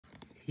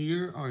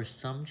Here are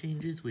some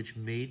changes which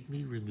made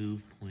me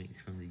remove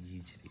points from the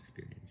YouTube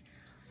experience.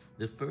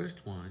 The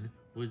first one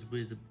was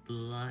with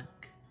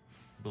black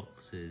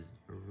boxes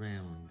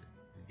around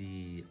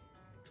the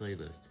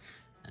playlist,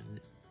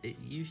 and it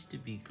used to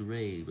be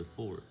gray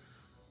before,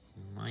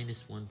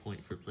 -1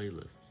 point for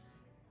playlists,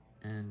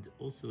 and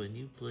also a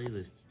new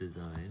playlists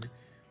design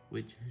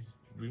which has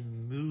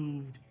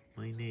removed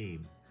my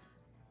name,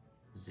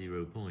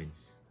 0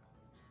 points.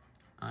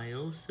 I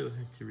also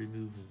had to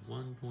remove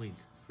 1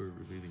 point for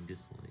removing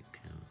dislike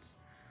counts,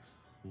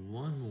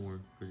 1 more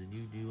for the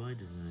new UI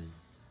design,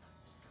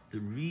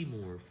 3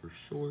 more for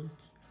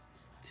shorts,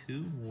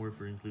 2 more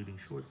for including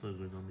shorts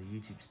logos on the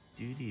YouTube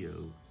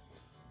Studio,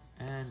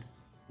 and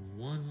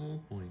 1 more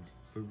point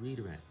for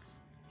redirects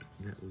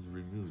that was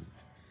removed.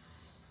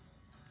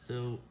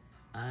 So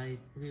I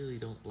really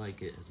don't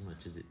like it as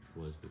much as it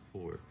was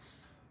before.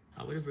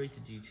 I would have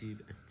rated YouTube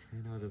a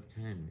 10 out of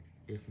 10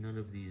 if none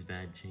of these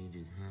bad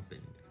changes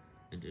happened,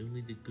 and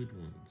only the good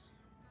ones.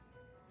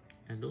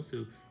 And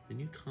also, the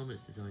new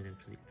comments design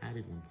actually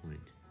added 1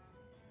 point,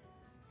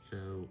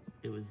 so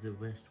it was the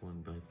best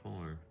one by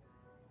far.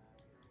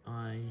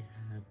 I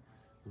have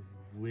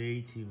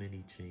way too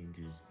many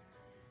changes,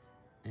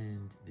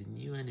 and the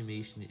new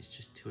animation is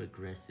just too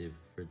aggressive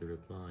for the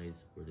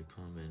replies or the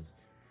comments,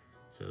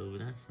 so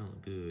that's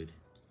not good.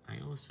 I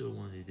also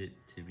wanted it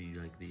to be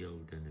like the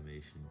old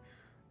animation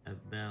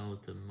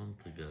about a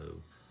month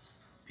ago,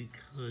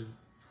 because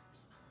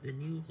the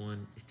new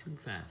one is too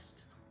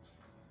fast.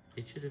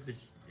 It should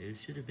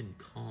have been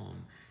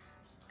calm,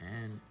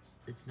 and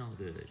it's not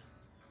good.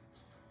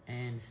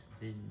 And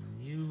the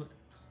new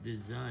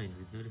design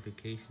with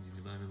notifications in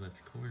the bottom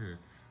left corner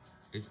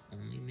is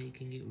only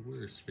making it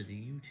worse for the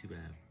YouTube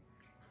app.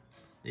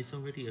 It's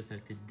already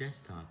affected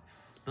desktop,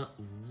 but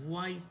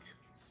white?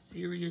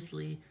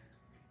 Seriously?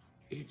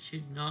 It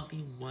should not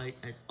be white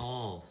at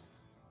all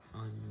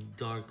on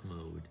dark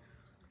mode,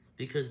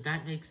 because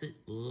that makes it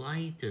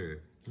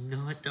lighter,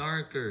 not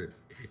darker.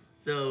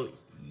 So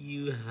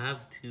you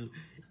have to,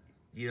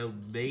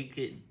 make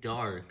it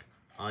dark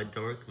on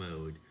dark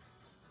mode,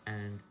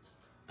 and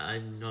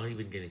I'm not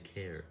even gonna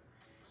care.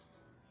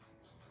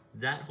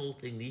 That whole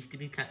thing needs to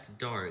be kept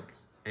dark,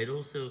 and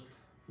also,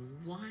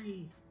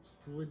 why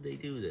would they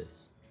do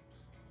this?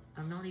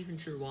 I'm not even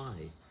sure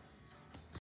why.